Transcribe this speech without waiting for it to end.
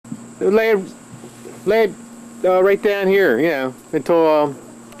Lay it right down here, you know, until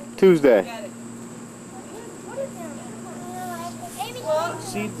Tuesday.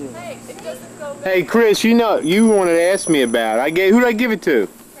 Hey, Chris, you know, you wanted to ask me about it. Who did I give it to?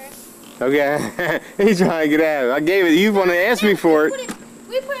 Chris. Okay. He's trying to get at it. I gave it. You wanted to ask me for it.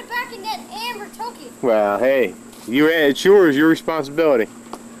 We put it back in that Amber took it. Well, hey, it's yours. Your responsibility.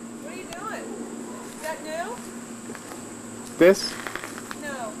 What are you doing? Is that new? This?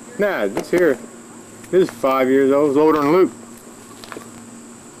 No. Nah, this here. This is 5 years old. It's older than Luke.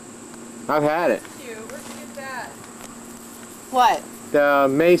 I've had it. Cute. Where'd you get that? What?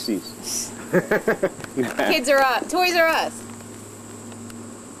 Macy's. Kids are us. Toys are us.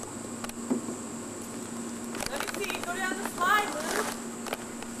 Let me see. Go down the slide, Luke.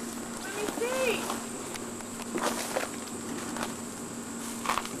 Let me see.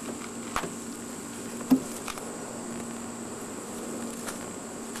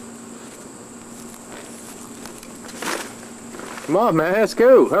 Come on, man. Let's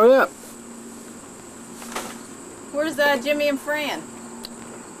go. Hurry up. Where's Jimmy and Fran?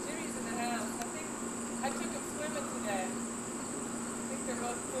 Jimmy's in the house. I took him swimming today. I think they're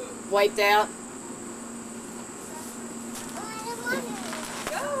both pooped. Wiped out.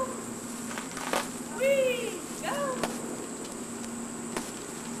 Go. Whee! Go.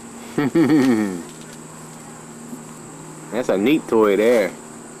 That's a neat toy there.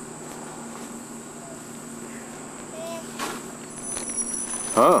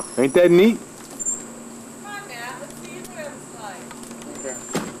 Huh? Ain't that neat? Come on, Matt. Let's see you go down the slide.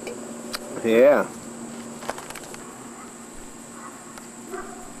 Yeah.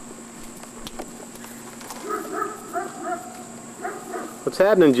 What's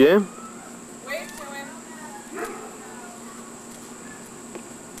happening, Jim? Wave to him.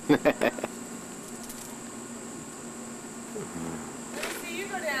 Let me see you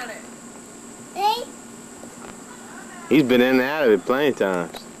go down it. Hey? He's been in and out of it plenty of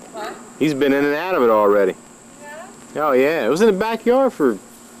times. What? He's been in and out of it already. Yeah? Oh yeah, it was in the backyard for a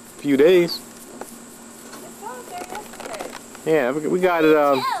few days. I saw it there yesterday. Yeah, we got it.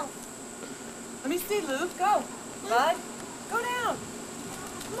 Let me see, Luke. Go. Bud. Go down.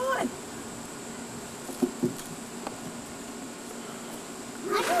 Come on.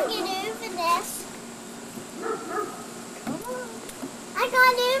 I can get over this. Come on. I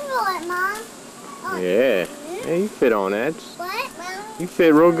got over it, Mom. Oh, Yeah, yeah, you fit on that. what, Mom? You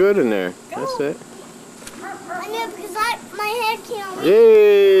fit real good in there. Go. That's it. I know because my head can't reach.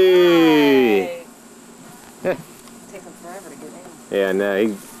 Yay! Right. Yeah. Take him forever to get in. Yeah,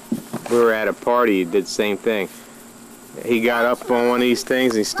 no, we were at a party. He did the same thing. He got up on one of these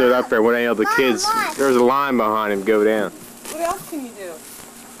things and he stood up there with any other kids. There was a line behind him. Go down. What else can you do?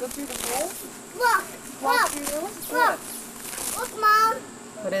 Go through the pool? Look, Walk look, through there? look. Look, Mom.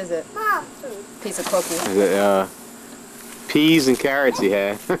 What is it? Mom. Piece of cookie. Peas and carrots he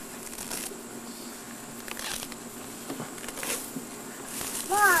had. Mom,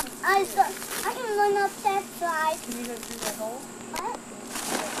 I can run up that slide. Can you go through that hole? What?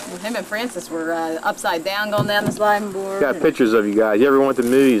 Him and Francis were upside down going down the sliding board. Got pictures of you guys. You ever want the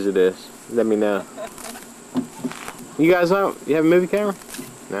movies of this? Let me know. You guys don't? You have a movie camera?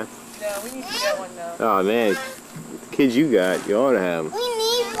 No. No, we need to get one though. Oh man, the kids you got, you ought to have them. We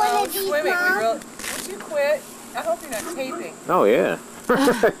need one of these, Swimming. Mom. Would you quit? I hope you're not taping. Oh yeah.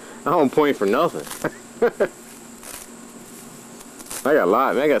 I don't point for nothing. I got a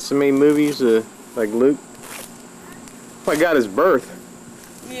lot. Man, I got so many movies. Like Luke. Well, I got his birth.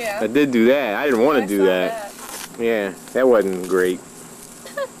 Yeah. I did do that. I didn't want to do that. Yeah, that wasn't great.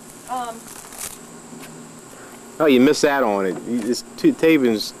 Oh, you miss out on it. It's too,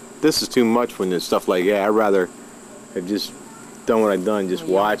 tapings. This is too much when there's stuff like that. I'd rather have just done what I've done, just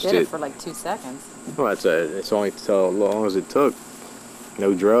watched did it. for like 2 seconds. Well, it's only so long as it took.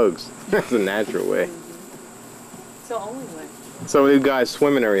 No drugs. That's the natural way. It's the only way. Some of these guys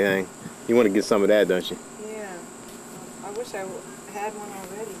swim and everything. You want to get some of that, don't you? Yeah. I wish I had one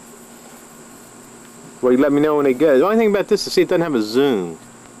already. Well, you let me know when they get it. The only thing about this is, see, it doesn't have a zoom.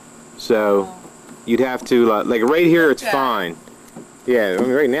 So you'd have to, like right here, it's fine. Yeah, I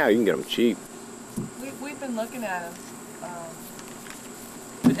mean, right now you can get them cheap. We've been looking at them.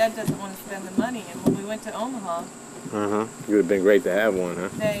 But Ed doesn't want to spend the money. And when we went to Omaha, It would have been great to have one, huh?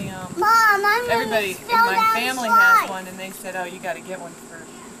 they, Mom, I'm everybody in my family has one, and they said, oh, you got to get one for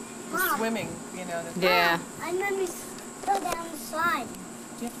swimming, you know. Yeah. I'm going to go down the slide.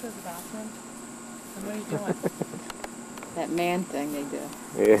 Do you have to go to the bathroom? And what are you doing? That man thing they do.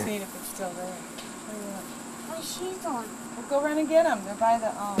 Yeah. Seeing if it's still there. What do you want? shoes on. Well, go run and get them. They're by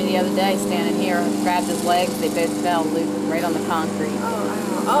the, The other day, standing here, grabbed his legs. They both fell, Luke, right on the concrete.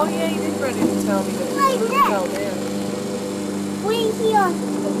 Oh, yeah, you did run in and tell me that Like you that. fell in. Wait here.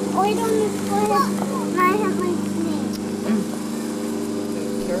 Wait on this foot. And I have my snake.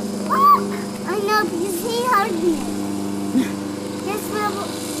 Careful. Oh, I know because he hugged me. This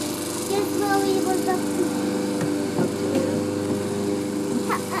really was up to me.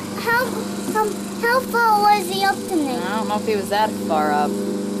 How far was he up to me? I don't know if he was that far up.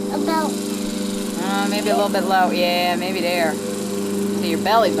 About. Maybe a little bit low. Yeah, maybe there. To your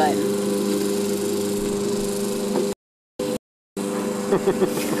belly button.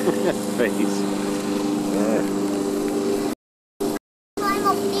 Face. Yeah. Climb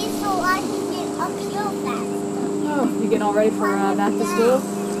up these so I can get uphill faster. Oh, you getting all ready for back to school?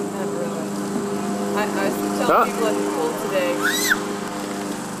 Not really. I was telling people at the pool today,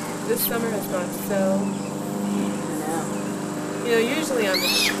 this summer has gone so, you know, usually I'm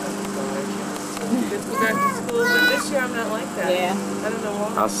good to go back to school, but this year I'm not like that. Yeah. I don't know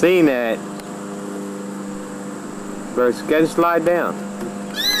why. I've seen that. Better get slide down.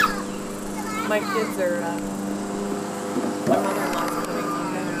 My kids are, my mother-in-law's coming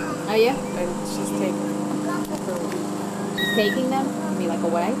Monday, Oh, yeah? and she's taking them for a week. She's taking them? I mean, like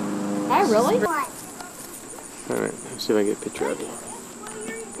away? Oh, really? What? Alright, let's see if I can get a picture of you.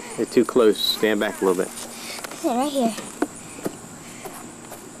 You're too close. Stand back a little bit. Sit right here.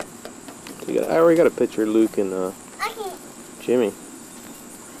 I already got a picture of Luke and I can. Jimmy.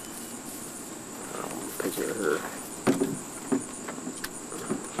 Picture of her.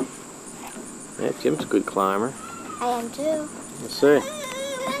 Yeah, Jim's a good climber. I am too. Let's see.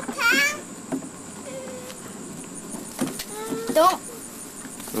 Don't.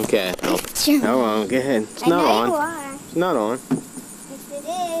 Okay. Jimmy. Hold on. Go ahead. It's I not know on. you are. It's not on. Yes, it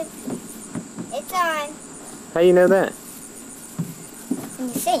is. It's on. How you know that? Let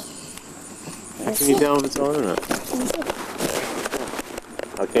me see. How can you tell if it's on or not? Let me see.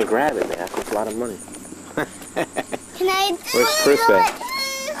 I can't grab it now. It's a lot of money. Can I? Where's Chris at?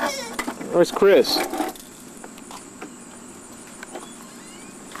 Where's Chris?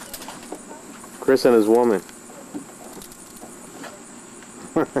 Chris and his woman.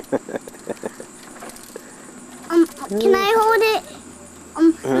 Can I hold it?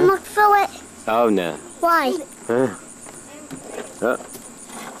 I'm gonna throw it. Oh no. Why? Huh? Oh.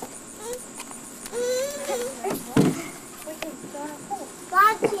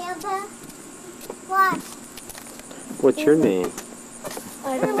 Watch, Amber. Watch. What's your name?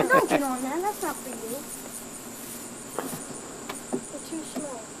 Amber, don't get on that. That's not for you. You're too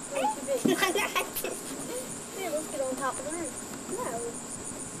small. Way too big. Here, let's get on top of the roof. No.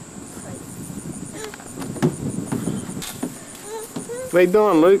 What are you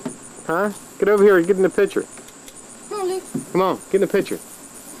doing, Luke? Huh? Get over here and get in the picture. Come on, Luke. Come on, get in the picture.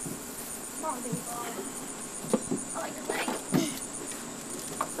 Come on, baby. I like the leg.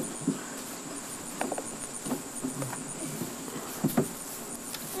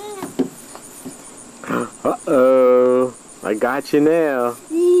 Uh-oh. I got you now.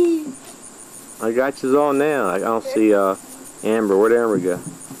 I got you all now. I don't see Amber. Where'd Amber go?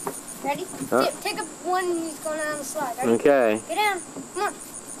 Ready? Huh? Take up one and he's going down the slide. Ready? Okay. Get down. Come on.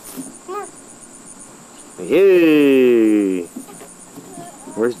 Come on. Yay!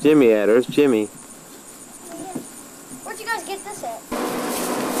 Where's Jimmy at? Where's Jimmy? Where'd you guys get this at?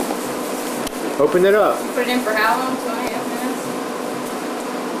 Open it up. Put it in for how long? 2.5 minutes?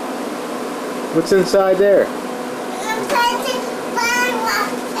 What's inside there? I'm trying to find one.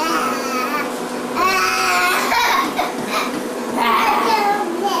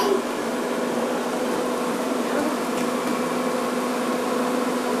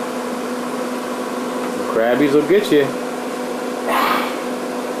 Crabbies will get you.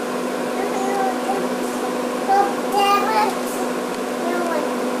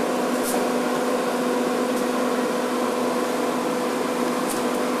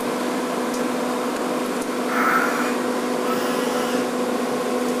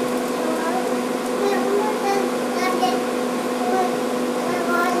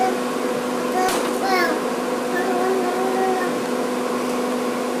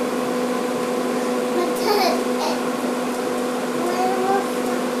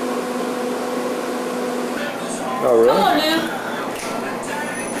 Oh, really? Come on, Luke.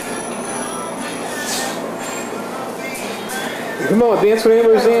 Come on, dance with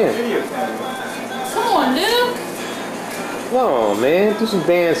Amber's in. Come on, Luke. Oh, man, do some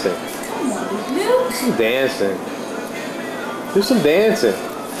dancing. Come on, Luke. Do some dancing. Do some dancing.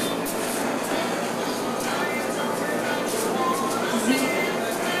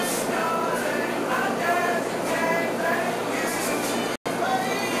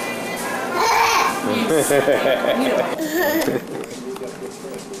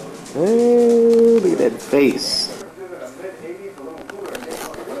 Oh, look at that face.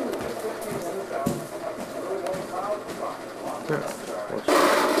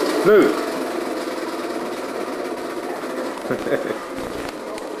 Move.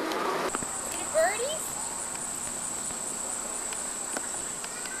 Birdies?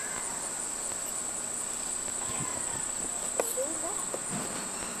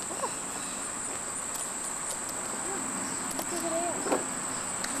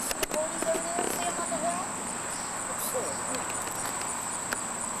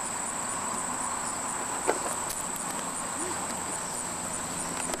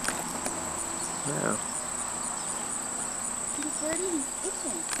 Wow.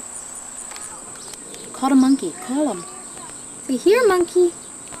 Call the monkey. Call him. Say, here, monkey.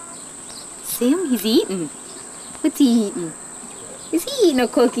 See him? He's eating. What's he eating? Is he eating a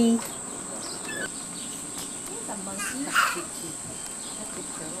cookie?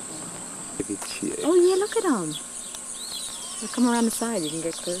 Oh, yeah, look at him. We'll come around the side. You can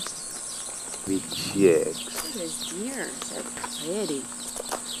get close. Big chicks. Look at his ears. They're pretty.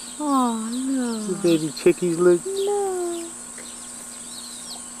 Oh, look. You baby chickies, look. Look.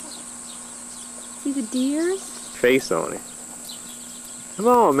 See the deers? Face on it. Come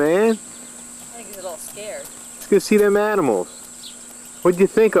on, man. I think he's a little scared. Let's go see them animals. What'd you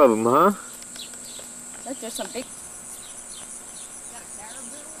think of them, huh? Look, there's some big...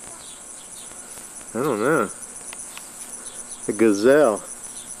 I don't know. A gazelle.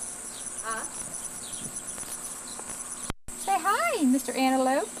 Say hi, Mr.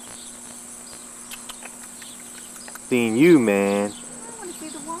 Antelope. Seeing you, man. I want to see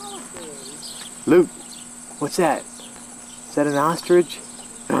the wallabies. Luke, what's that? Is that an ostrich?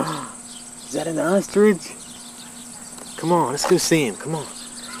 Is that an ostrich? Come on, let's go see him. Come on.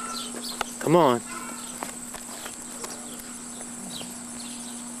 Come on.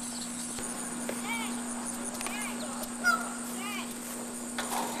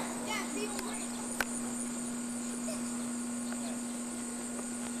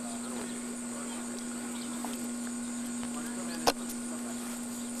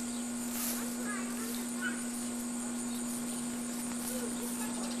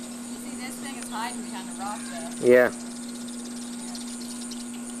 Hiding behind the rock there. Yeah.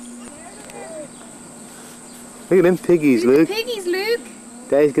 Look at them piggies, Luke. Piggies, Luke.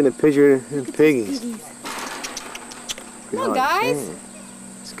 Daddy's gonna picture them piggies. Come on, guys. Man.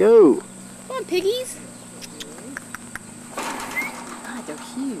 Let's go. Come on, piggies. God, they're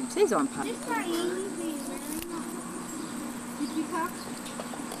huge. These aren't puppies.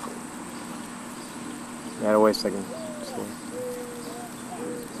 Gotta wait a second.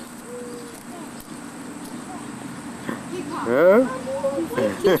 Huh?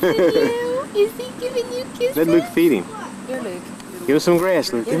 Is he giving you kisses? Let Luke feed him. Here, Luke. Give him some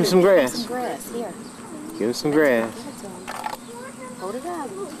grass, Luke. Give him some grass. Some grass. Here. Give him some grass. Give it to him. Hold it up.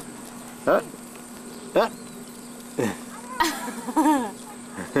 Huh? Huh?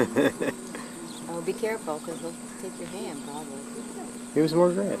 Oh, be careful, because he'll take your hand, probably. Give him some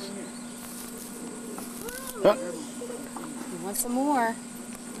more grass. Huh? You want some more?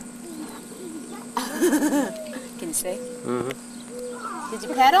 Can you see? Mm-hmm. Did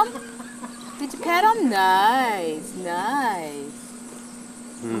you pet him? Did you pet him? Nice, nice,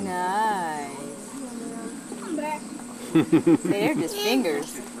 nice. See, they're just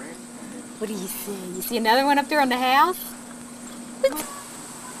fingers. What do you see? You see another one up there on the house?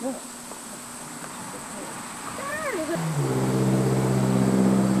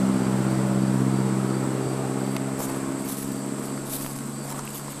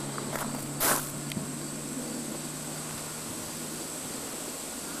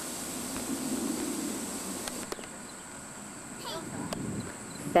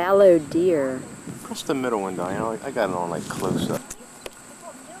 Fallow deer. Press the middle one down. You know, I got it on like close up.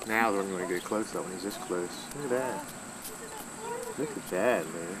 Now we're going to get close up when he's this close. Look at that. Look at that,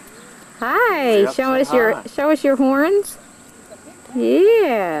 man. Hi. Yep, Show us your horns.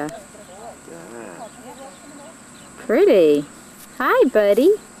 Yeah. Yeah. Pretty. Hi,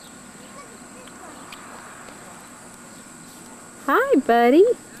 buddy. Hi, buddy.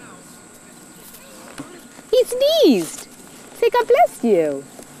 He sneezed. Say God bless you.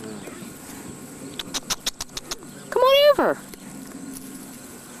 Come on over.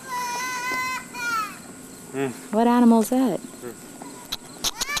 What animal is that?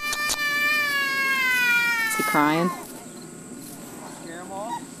 Is he crying? Scare them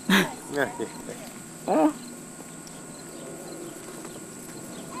all? Oh.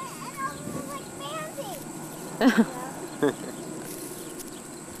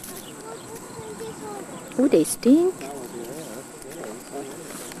 Oh, they stink.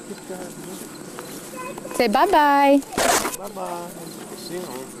 Say bye-bye. Bye-bye.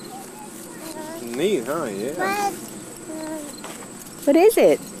 Neat, huh? Yeah. What is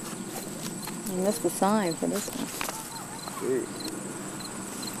it? I missed the sign for this one. Gee.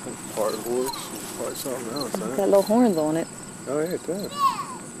 Part horse, part something else, It's huh? got little horns on it. Oh, yeah, it does.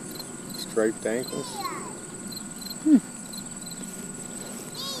 Striped ankles.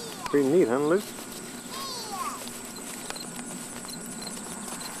 Pretty neat, huh, Luke?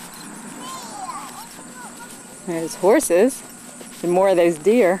 There's horses. And more of those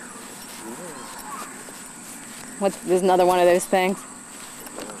deer. There's another one of those things.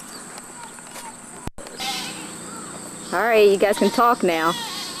 All right, you guys can talk now.